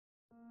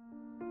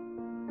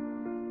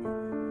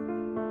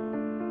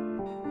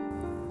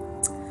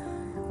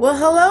Well,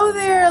 hello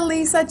there,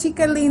 Lisa,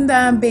 Chica Linda,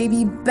 and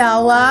baby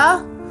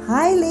Bella.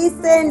 Hi,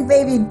 Lisa and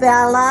baby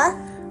Bella.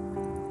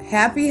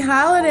 Happy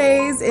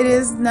holidays. It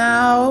is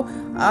now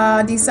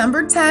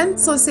December 10th,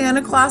 so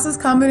Santa Claus is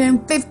coming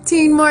in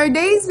 15 more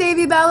days,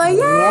 baby Bella. Yay!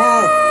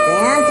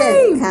 Yes,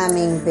 Santa's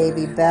coming,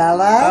 baby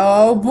Bella.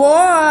 Oh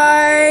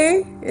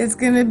boy, it's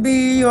gonna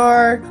be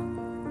your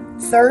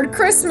third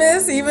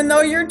Christmas, even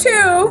though you're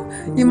two.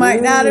 You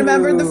might not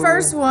remember the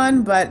first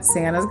one, but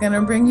Santa's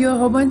gonna bring you a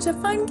whole bunch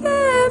of fun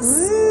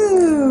gifts.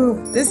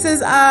 Ooh. This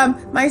is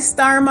my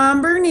star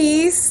mom,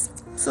 Bernice.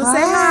 So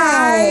say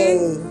hi.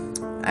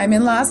 I'm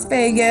in Las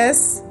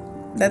Vegas.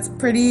 That's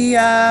pretty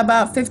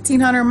about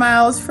 1,500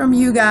 miles from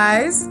you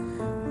guys.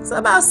 It's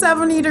about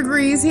 70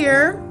 degrees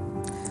here.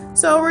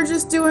 So we're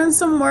just doing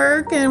some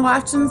work and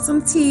watching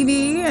some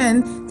TV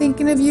and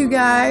thinking of you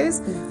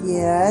guys.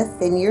 Yes,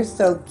 and you're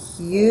so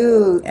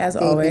cute, as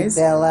baby always.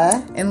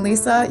 Bella. And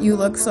Lisa, you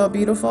look so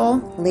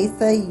beautiful.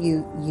 Lisa,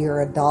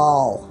 you're a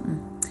doll.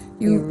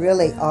 You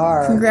really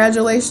are.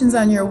 Congratulations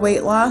on your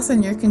weight loss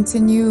and your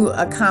continued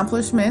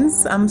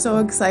accomplishments. I'm so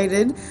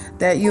excited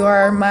that you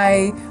are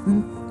my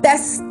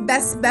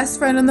best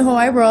friend in the whole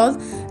wide world,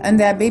 and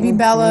that baby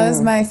Bella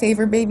is my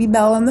favorite baby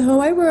Bella in the whole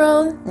wide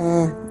world.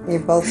 You're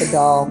both a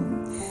doll.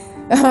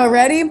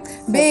 Ready?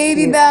 So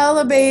baby cute.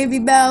 Bella, baby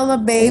Bella,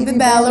 baby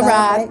Bella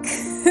rock.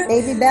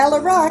 Baby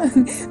Bella rock.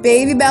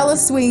 Baby Bella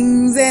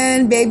swings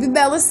and baby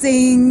Bella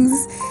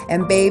sings,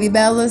 and baby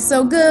Bella's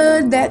so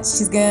good that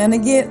she's gonna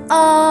get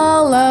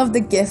all of the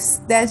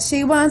gifts that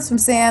she wants from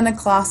Santa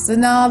Claus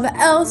and all the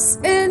elves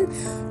in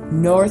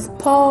North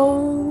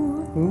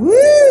Pole. Woo!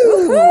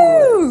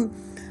 Woohoo!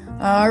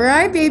 All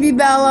right, baby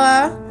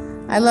Bella,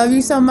 I love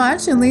you so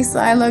much, and Lisa,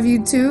 I love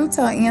you too.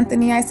 Tell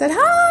Anthony I said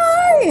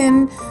hi,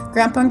 and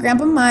Grandpa and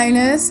Grandpa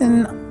Minus,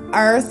 and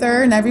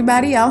Arthur, and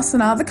everybody else,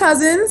 and all the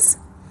cousins.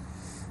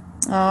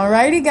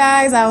 Alrighty,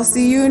 guys, I'll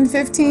see you in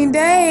 15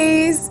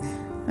 days.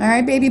 All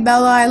right, baby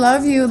Bella, I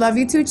love you. Love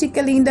you too,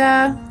 Chica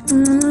Linda.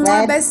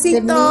 Glad Besitos.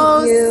 to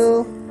meet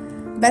you.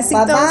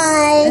 Besitos.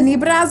 Bye-bye. And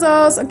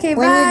abrazos. Okay,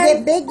 When bye. you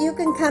get big, you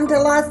can come to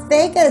Las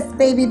Vegas,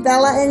 baby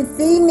Bella, and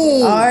see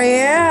me. Oh,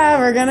 yeah,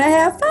 we're going to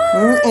have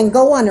fun. And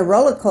go on a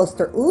roller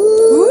coaster.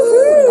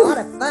 Woohoo. A lot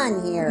of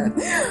fun here.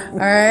 All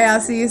right, I'll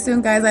see you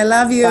soon, guys. I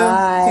love you.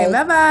 Bye. Okay,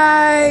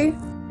 bye-bye.